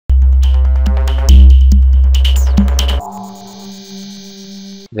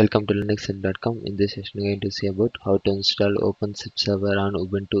Welcome to linuxhelp.com. In this session, we are going to see about how to install OpenSIP server on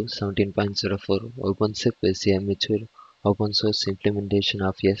Ubuntu 17.04. OpenSIP is a mature open source implementation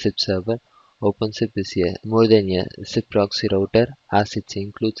of a SIP server. OpenSIP is more than a SIP proxy router as it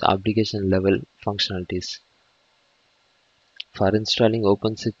includes application level functionalities. For installing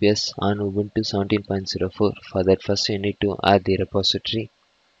OpenSIP on Ubuntu 17.04, for that first you need to add the repository.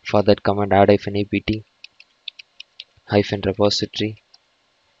 For that command add -apt -repository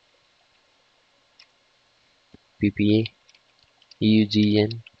ppa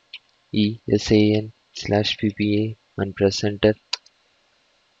eugen ESAN/PPA and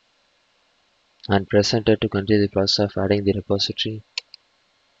press enter to continue the process of adding the repository.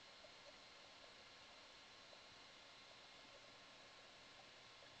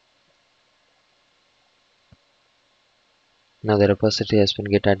 Now the repository has been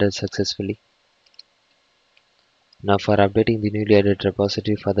get added successfully. Now for updating the newly added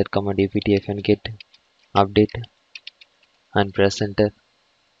repository, for that command apt get update and press enter.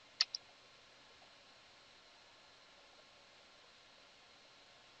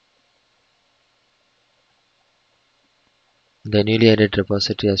 The newly added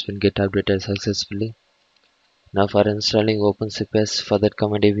repository has been get updated successfully. Now for installing OpenSIPS, for that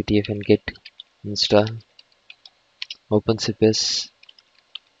command apt get install OpenSIPS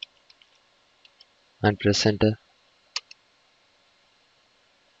and press enter.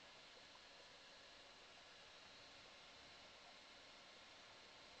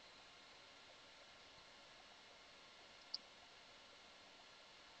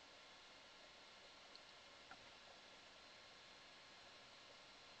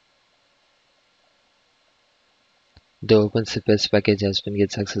 The OpenSIPS package has been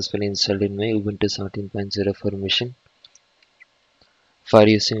get successfully installed in my Ubuntu 17.04 machine. For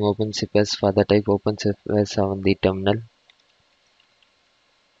using OpenSIPS, for the type OpenSIPS on the terminal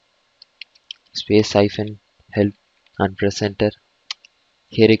space -help and press enter.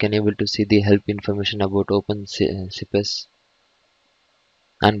 Here you can able to see the help information about OpenSIPS,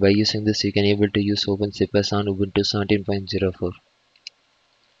 and by using this you can able to use OpenSIPS on Ubuntu 17.04.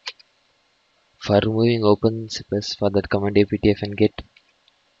 For removing OpenSIPS, for that command apt get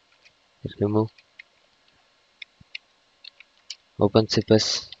remove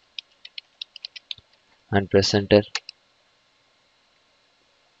OpenSIPS and press enter.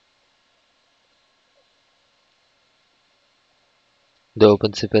 The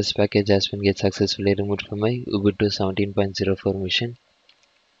OpenSIPS package has been get successfully removed from my Ubuntu 17.04 machine.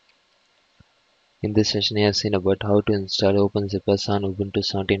 In this session, I have seen about how to install OpenSIPS on Ubuntu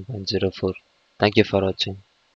 17.04. Thank you for watching.